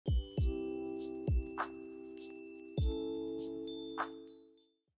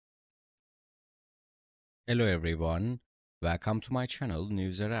Hello everyone, welcome to my channel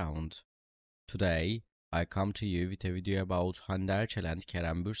News Around. Today, I come to you with a video about Hande Erçel and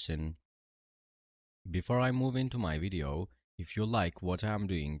Kerem Bürsin. Before I move into my video, if you like what I am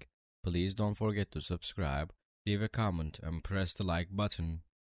doing, please don't forget to subscribe, leave a comment and press the like button.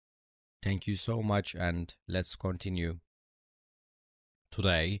 Thank you so much and let's continue.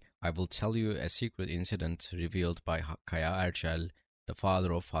 Today, I will tell you a secret incident revealed by Kaya Erçel, the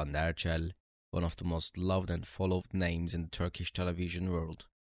father of Hande Erçel, one of the most loved and followed names in the Turkish television world.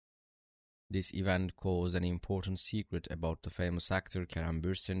 This event caused an important secret about the famous actor Kerem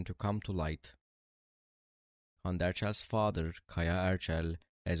Bürsin to come to light. Hande Erçel's father, Kaya Erçel,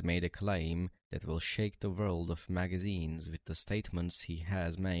 has made a claim that will shake the world of magazines with the statements he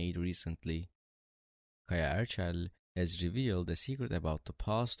has made recently. Kaya Erçel has revealed a secret about the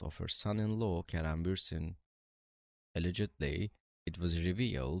past of her son-in-law Kerem Bürsin. Allegedly, it was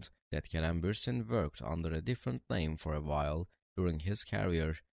revealed that Kerem Bürsin worked under a different name for a while during his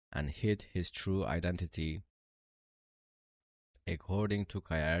career and hid his true identity. According to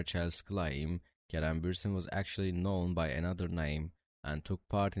Kaya Erçel's claim, Kerem Bürsin was actually known by another name and took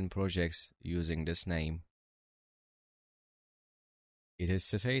part in projects using this name. It is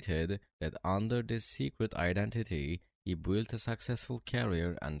stated that under this secret identity, he built a successful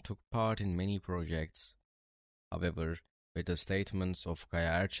career and took part in many projects. However, with the statements of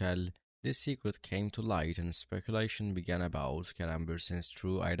Kaya Erçel, this secret came to light and speculation began about Kerem Bürsin's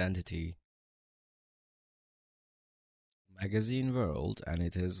true identity. Magazine world and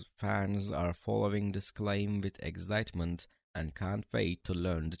its fans are following this claim with excitement and can't wait to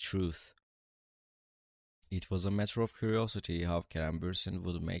learn the truth. It was a matter of curiosity how Kerem Bürsin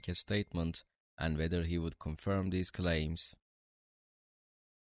would make a statement and whether he would confirm these claims.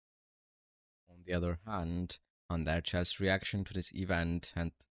 On the other hand, Hande Erçel's reaction to this event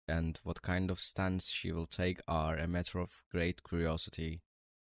and what kind of stance she will take are a matter of great curiosity.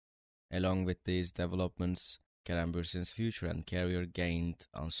 Along with these developments, Kerem Bürsin's future and career gained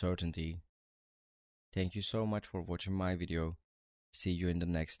uncertainty. Thank you so much for watching my video. See you in the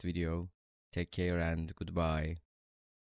next video. Take care and goodbye.